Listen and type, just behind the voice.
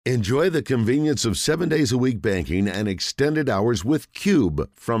Enjoy the convenience of 7 days a week banking and extended hours with Cube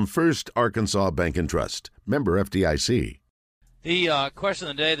from First Arkansas Bank and Trust. Member FDIC. The question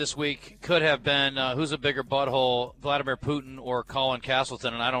of the day this week could have been, who's a bigger butthole, Vladimir Putin or Colin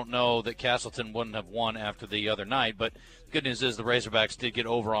Castleton? And I don't know that Castleton wouldn't have won after the other night, but the good news is the Razorbacks did get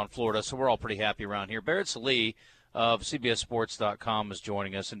over on Florida, so we're all pretty happy around here. Barrett Sallee of CBSSports.com is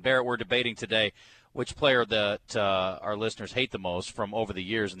joining us. And, Barrett, we're debating today which player that our listeners hate the most from over the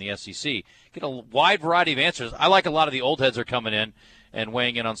years in the SEC. Get a wide variety of answers. I like a lot of the old heads are coming in and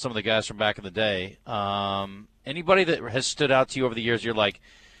weighing in on some of the guys from back in the day. Anybody that has stood out to you over the years, you're like,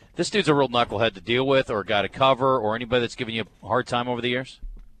 this dude's a real knucklehead to deal with or a guy to cover, or anybody that's given you a hard time over the years?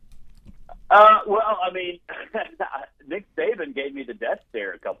 Well, I mean, Nick Saban gave me the death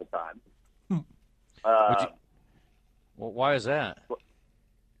stare a couple times. Well, why is that?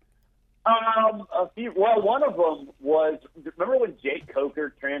 One of them was, remember when Jake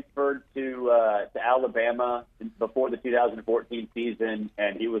Coker transferred to Alabama before the 2014 season,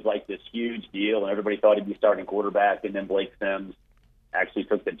 and he was like this huge deal, and everybody thought he'd be starting quarterback, and then Blake Sims actually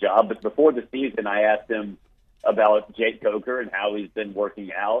took the job. But before the season, I asked him about Jake Coker and how he's been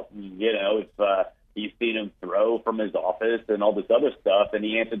working out, and, if he's seen him throw from his office and all this other stuff, and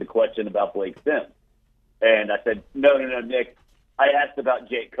he answered the question about Blake Sims. And I said, no, Nick, I asked about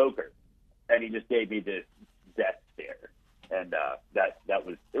Jake Coker. And he just gave me this death stare, and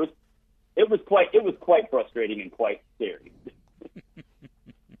it was quite frustrating and quite scary.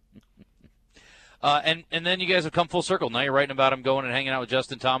 And then you guys have come full circle. Now you're writing about him going and hanging out with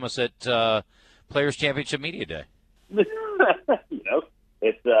Justin Thomas at Players Championship Media Day.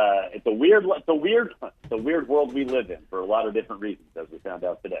 It's a weird world we live in for a lot of different reasons, as we found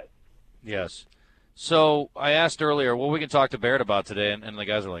out today. Yes. So I asked earlier, we can talk to Barrett about today, and the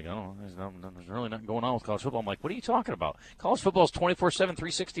guys are like, oh, there's really nothing going on with college football. I'm like, what are you talking about? College football is 24/7,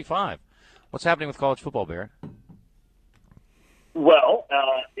 365. What's happening with college football, Barrett? Well,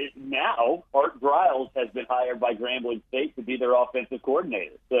 now Art Briles has been hired by Grambling State to be their offensive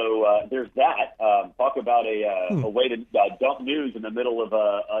coordinator. So there's that. Talk about a way to dump news in the middle of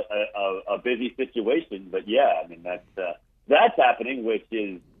a busy situation. But, yeah, I mean, that's happening, which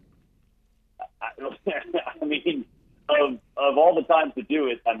is, I mean, of all the times to do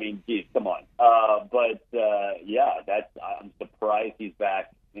it, I mean, geez, come on. I'm surprised he's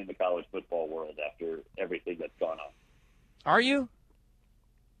back in the college football world after everything that's gone on. Are you?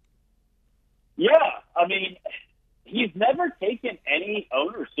 Yeah. I mean, he's never taken any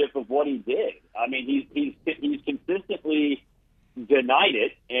ownership of what he did. I mean, he's consistently denied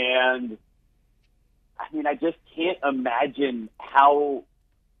it, and I mean, I just can't imagine how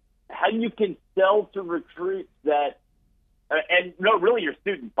you can sell to recruits that, and no, really your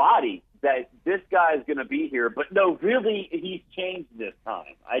student body, that this guy is going to be here, but no, really he's changed this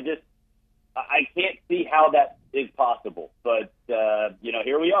time. I can't see how that is possible, but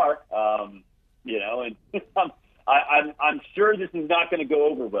here we are, and I'm sure this is not going to go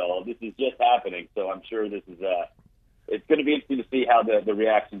over well. This is just happening, so I'm sure this is it's going to be interesting to see how the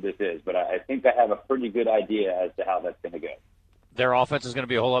reaction to this is, but I think I have a pretty good idea as to how that's going to go. Their offense is going to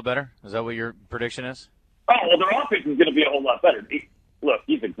be a whole lot better? Is that what your prediction is? Oh, well, their offense is going to be a whole lot better. Look,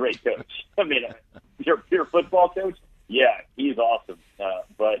 he's a great coach. I mean, you're a pure football coach? Yeah, he's awesome.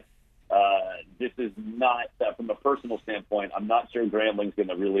 But this is not, from a personal standpoint, I'm not sure Grambling's going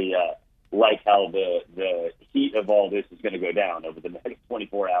to really like how the heat of all this is going to go down over the next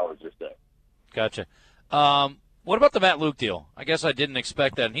 24 hours or so. Gotcha. What about the Matt Luke deal? I guess I didn't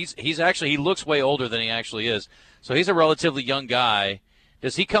expect that. And he looks way older than he actually is. So he's a relatively young guy.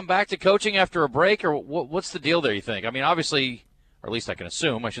 Does he come back to coaching after a break, or what's the deal there, you think? I mean, obviously, or at least I can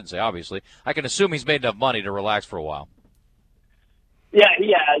assume, I shouldn't say obviously, I can assume he's made enough money to relax for a while. Yeah,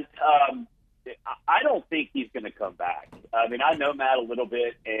 he has. I don't think he's going to come back. I mean, I know Matt a little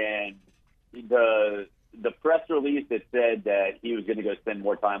bit, and the press release that said that he was going to go spend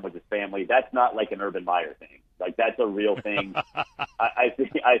more time with his family, that's not like an Urban Meyer thing. Like, that's a real thing. I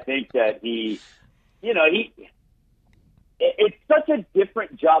think that it's such a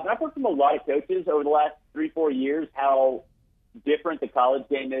different job. And I've heard from a lot of coaches over the last 3-4 years how different the college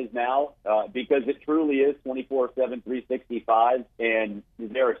game is now, because it truly is 24/7, 365, and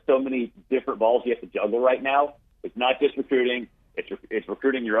there are so many different balls you have to juggle right now. It's not just recruiting. It's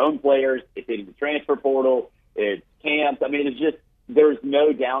recruiting your own players. It's hitting the transfer portal. It's camps. I mean, it's just, there's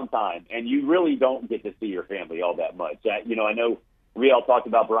no downtime, and you really don't get to see your family all that much. I know Riel talked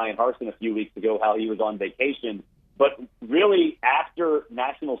about Brian Harsin a few weeks ago, how he was on vacation, but really after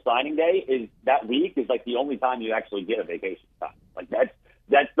National Signing Day that week is like the only time you actually get a vacation time. Like that's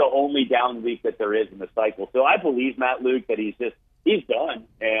the only down week that there is in the cycle. So I believe Matt Luke that he's just he's done.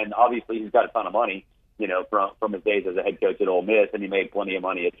 And obviously he's got a ton of money, from his days as a head coach at Ole Miss, and he made plenty of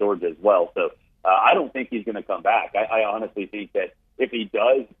money at Georgia as well. So I don't think he's going to come back. I honestly think that if he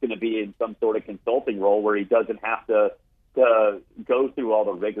does, it's going to be in some sort of consulting role where he doesn't have to go through all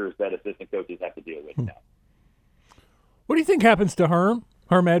the rigors that assistant coaches have to deal with now. What do you think happens to Herm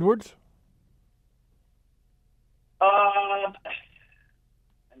Edwards? That's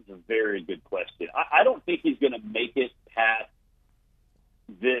a very good question. I don't think he's going to make it past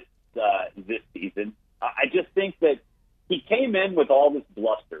this season. I just think that he came in with all this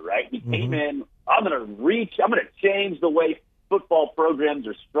bluster, right? He came in, I'm going to change the way football programs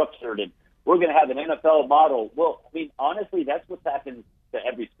are structured, and we're going to have an NFL model. Well, I mean, honestly, that's what's happened to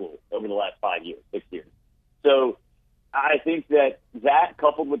every school over the last 6 years. So I think that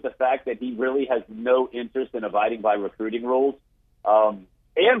coupled with the fact that he really has no interest in abiding by recruiting rules, and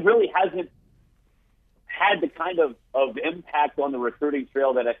really hasn't had the kind of impact on the recruiting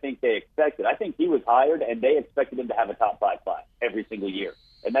trail that I think they expected. I think he was hired, and they expected him to have a top 5 class every single year.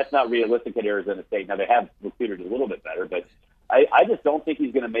 And that's not realistic at Arizona State. Now, they have recruited a little bit better, but I just don't think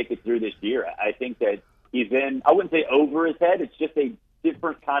he's going to make it through this year. I think that he's in, I wouldn't say over his head, it's just a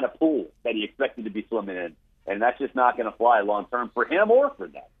different kind of pool that he expected to be swimming in. And that's just not going to fly long term for him or for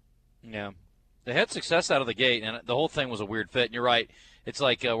them. Yeah. They had success out of the gate, and the whole thing was a weird fit. And you're right. It's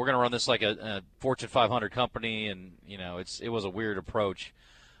like we're going to run this like a Fortune 500 company, and, it was a weird approach.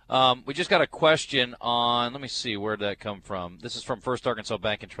 We just got a question on, let me see, where did that come from? This is from First Arkansas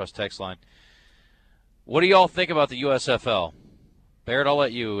Bank and Trust text line. What do y'all think about the USFL? Barrett, I'll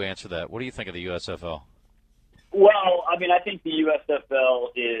let you answer that. What do you think of the USFL? Well, I mean, I think the USFL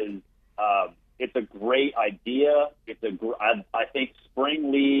is it's a great idea. I think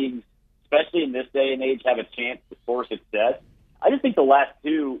spring leagues, especially in this day and age, have a chance for success. I just think the last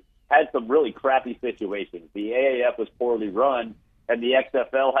two had some really crappy situations. The AAF was poorly run, and the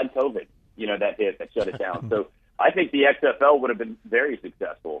XFL had COVID, that shut it down. So I think the XFL would have been very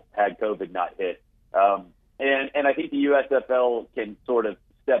successful had COVID not hit. And I think the USFL can sort of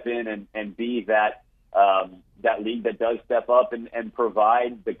step in and be that league that does step up and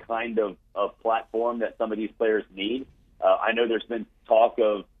provide the kind of platform that some of these players need. I know there's been talk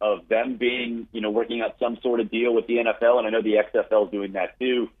of them being, working out some sort of deal with the NFL, and I know the XFL is doing that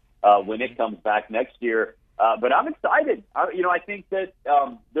too when it comes back next year. But I'm excited. I think that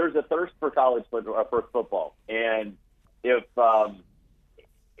there's a thirst for college football, and if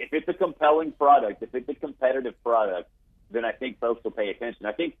it's a compelling product, if it's a competitive product, then I think folks will pay attention.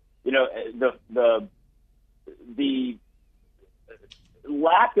 I think the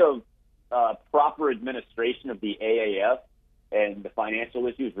lack of proper administration of the AAF and the financial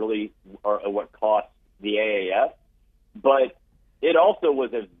issues really are what cost the AAF. But it also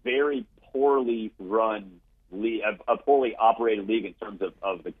was a very poorly run league, a poorly operated league in terms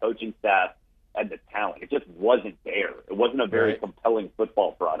of the coaching staff and the talent. It just wasn't there. It wasn't a very compelling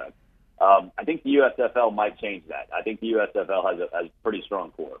football product. I think the USFL might change that. I think the USFL has a pretty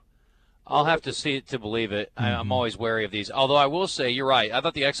strong core. I'll have to see it to believe it. I'm always wary of these. Although I will say, you're right. I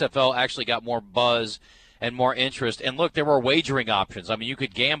thought the XFL actually got more buzz and more interest. And, look, there were wagering options. I mean, you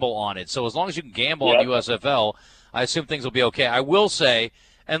could gamble on it. So as long as you can gamble on the USFL, I assume things will be okay. I will say,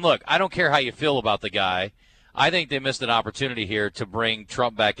 and, look, I don't care how you feel about the guy. I think they missed an opportunity here to bring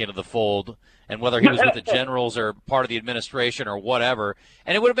Trump back into the fold, and whether he was with the Generals or part of the administration or whatever.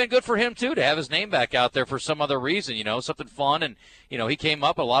 And it would have been good for him, too, to have his name back out there for some other reason, something fun. And, he came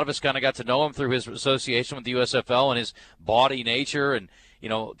up. A lot of us kind of got to know him through his association with the USFL and his bawdy nature and,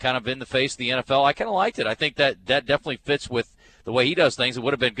 kind of in the face of the NFL. I kind of liked it. I think that definitely fits with the way he does things. It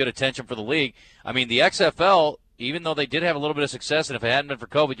would have been good attention for the league. I mean, the XFL, even though they did have a little bit of success, and if it hadn't been for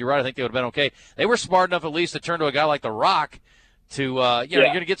COVID, you're right, I think they would have been okay. They were smart enough at least to turn to a guy like The Rock to, you're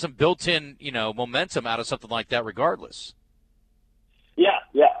going to get some built-in, momentum out of something like that regardless. Yeah.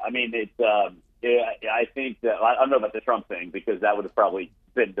 I mean, I think that I don't know about the Trump thing because that would have probably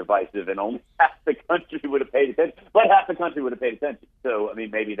been divisive and only half the country would have paid attention, but half the country would have paid attention. So, I mean,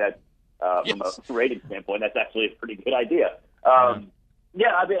 maybe that's from a rating standpoint, that's actually a pretty good idea. I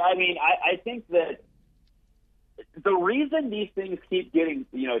think that the reason these things keep getting,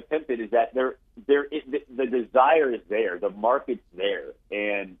 attempted is that the desire is there, the market's there,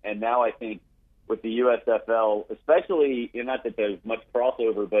 and now I think with the USFL, especially, not that there's much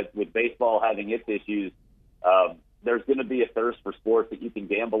crossover, but with baseball having its issues, there's going to be a thirst for sports that you can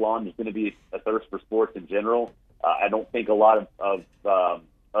gamble on. There's going to be a thirst for sports in general. I don't think a lot of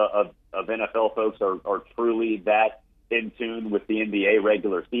NFL folks are truly that in tune with the NBA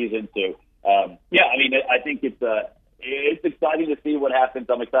regular season. So, I think it's exciting to see what happens.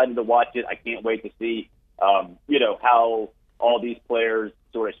 I'm excited to watch it. I can't wait to see, how all these players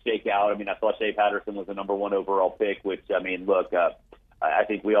sort of shake out. I mean, I thought Shea Patterson was the number 1 overall pick, which, I mean, look, I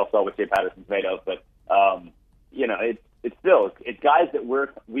think we all saw what Shea Patterson's made of, but, it's guys that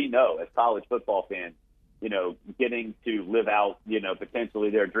we know as college football fans, getting to live out, potentially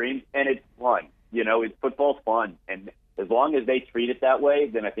their dreams, and it's fun. Football's fun, and as long as they treat it that way,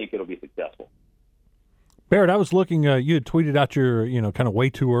 then I think it'll be successful. Barrett, I was looking. You had tweeted out your, kind of way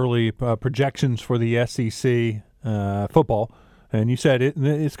too early projections for the SEC football, and you said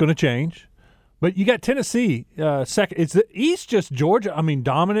it's going to change. But you got Tennessee second. Is the East just Georgia? I mean,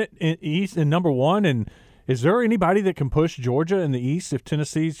 dominant in East and number 1. And is there anybody that can push Georgia in the East if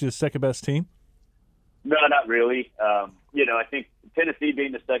Tennessee's just second best team? No, not really. I think Tennessee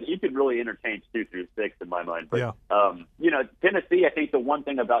being the second, you could really interchange 2 through 6 in my mind. But, Tennessee, I think the one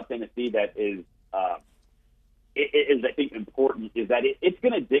thing about Tennessee that is I think, important is that it's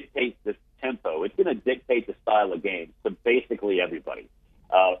going to dictate the tempo. It's going to dictate the style of game to basically everybody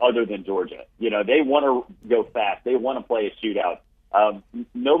other than Georgia. They want to go fast. They want to play a shootout.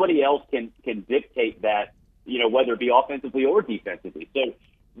 Nobody else can dictate that, whether it be offensively or defensively. So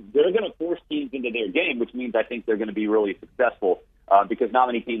they're going to force teams into their game, which means I think they're going to be really successful because not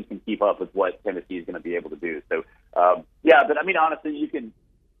many teams can keep up with what Tennessee is going to be able to do. So, but I mean, honestly, you can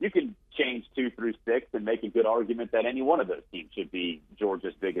change 2 through 6 and make a good argument that any one of those teams should be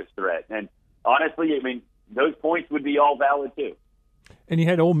Georgia's biggest threat. And honestly, I mean, those points would be all valid too. And you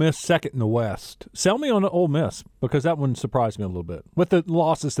had Ole Miss second in the West. Sell me on Ole Miss because that one surprised me a little bit with the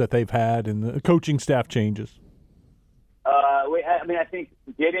losses that they've had and the coaching staff changes. I think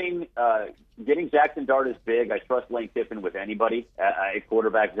getting Jackson Dart is big. I trust Lane Kiffin with anybody at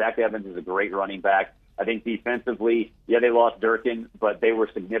quarterback. Zach Evans is a great running back. I think defensively, they lost Durkin, but they were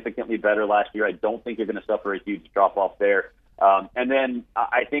significantly better last year. I don't think you're going to suffer a huge drop-off there. And then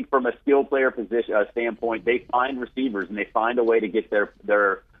I think from a skill player position standpoint, they find receivers and they find a way to get their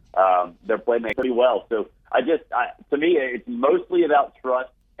playmaker pretty well. So to me, it's mostly about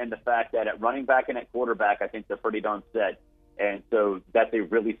trust and the fact that at running back and at quarterback, I think they're pretty darn set. And so that's a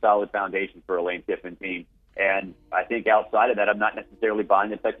really solid foundation for a Lane Kiffin team. And I think outside of that, I'm not necessarily buying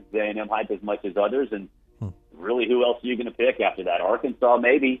the Texas A&M hype as much as others. And really, who else are you going to pick after that? Arkansas,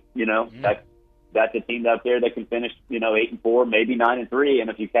 maybe. That's a team out there that can finish, 8-4, maybe 9-3. And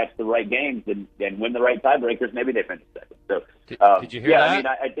if you catch the right games and win the right tiebreakers, maybe they finish second. So, did you hear that? I mean,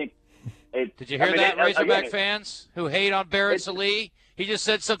 I think. Did you hear that, Razorback fans who hate on Barrett Sallee? He just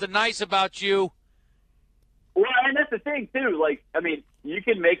said something nice about you. Well, and that's the thing, too. Like, I mean, you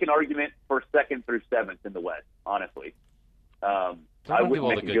can make an argument for 2nd through 7th in the West, honestly. I wouldn't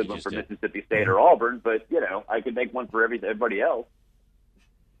make a good one for Mississippi State or Auburn, but, I could make one for everybody else.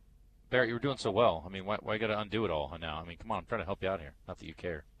 Barrett, you were doing so well. I mean, why you got to undo it all now? I mean, come on, I'm trying to help you out here. Not that you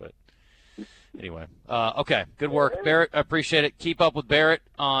care, but anyway. Okay, good work. Barrett, I appreciate it. Keep up with Barrett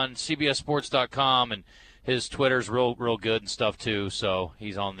on CBSSports.com, and his Twitter's real good and stuff, too, so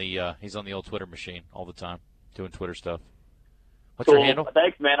he's on the old Twitter machine all the time. Doing Twitter stuff. What's your handle?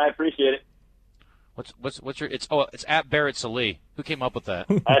 Thanks, man. I appreciate it. What's your? It's at Barrett Sallee. Who came up with that?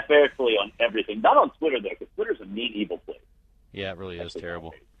 At Barrett Sallee on everything. Not on Twitter though, because Twitter's a mean, evil place. Yeah, it really is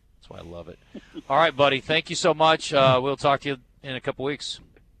terrible. That's why I love it. All right, buddy. Thank you so much. We'll talk to you in a couple weeks.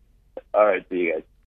 All right. See you guys.